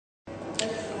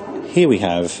Here we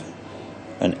have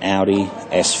an Audi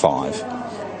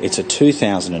S5. It's a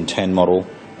 2010 model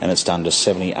and it's done to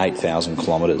 78,000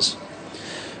 kilometres.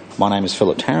 My name is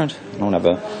Philip Tarrant and I want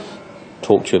to have a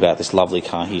talk to you about this lovely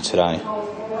car here today.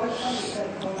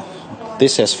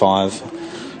 This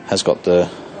S5 has got the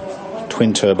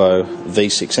twin turbo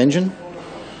V6 engine.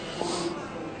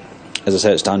 As I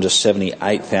said, it's done just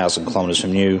 78,000 kilometres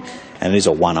from new and it is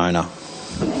a one owner.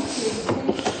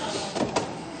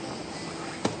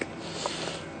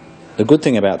 The good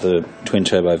thing about the twin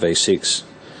turbo V6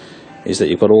 is that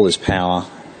you've got all this power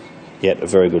yet a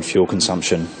very good fuel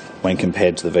consumption when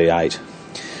compared to the V8.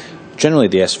 Generally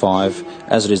the S5,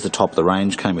 as it is the top of the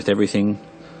range, came with everything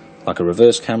like a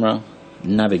reverse camera,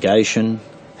 navigation,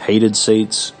 heated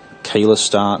seats, keyless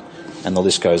start, and the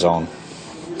list goes on.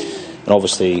 And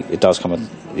obviously it does come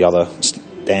with the other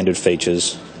standard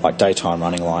features like daytime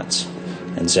running lights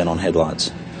and xenon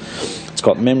headlights. It's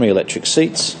got memory electric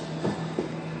seats.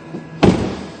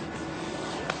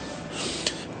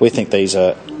 We think these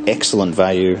are excellent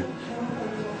value,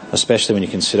 especially when you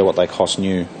consider what they cost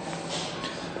new.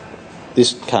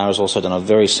 This car has also done a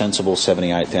very sensible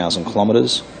 78,000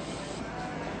 kilometres.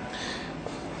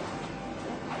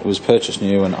 It was purchased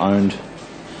new and owned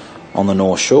on the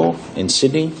North Shore in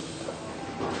Sydney,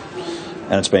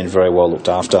 and it's been very well looked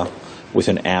after with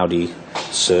an Audi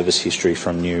service history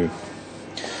from new.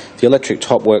 The electric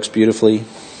top works beautifully.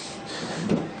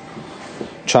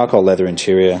 Charcoal leather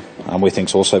interior, we think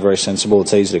is also very sensible.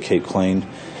 It's easy to keep clean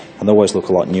and they always look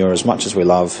a lot newer. As much as we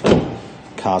love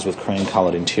cars with cream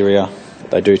coloured interior,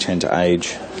 they do tend to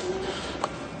age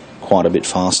quite a bit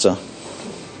faster.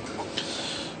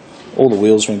 All the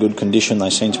wheels are in good condition.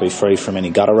 They seem to be free from any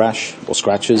gutter rash or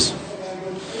scratches.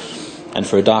 And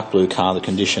for a dark blue car, the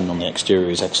condition on the exterior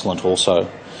is excellent also.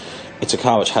 It's a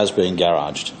car which has been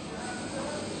garaged.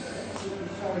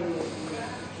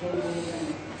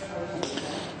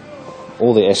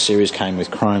 All the S-Series came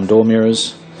with chrome door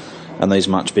mirrors and these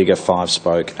much bigger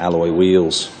 5-spoke alloy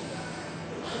wheels.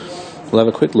 We'll have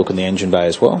a quick look in the engine bay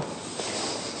as well.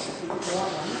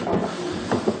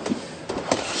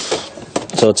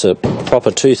 So it's a proper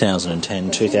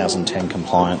 2010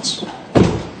 compliance.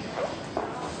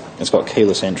 It's got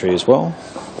keyless entry as well.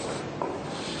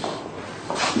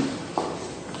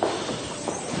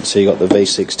 So you got the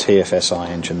V6 TFSI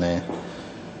engine there.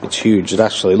 It's huge. It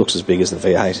actually looks as big as the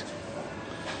V8.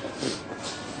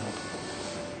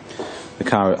 The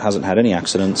car hasn't had any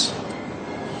accidents.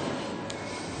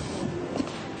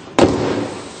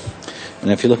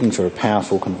 And if you're looking for a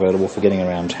powerful convertible for getting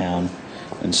around town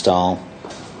in style,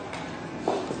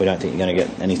 we don't think you're going to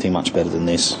get anything much better than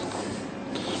this.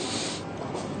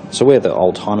 So we're the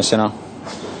Oldtimer Centre.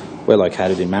 We're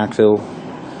located in Marrickville,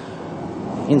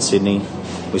 in Sydney.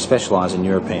 We specialise in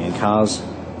European cars.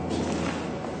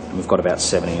 And we've got about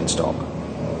 70 in stock.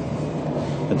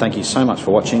 But thank you so much for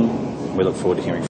watching. We look forward to hearing from you.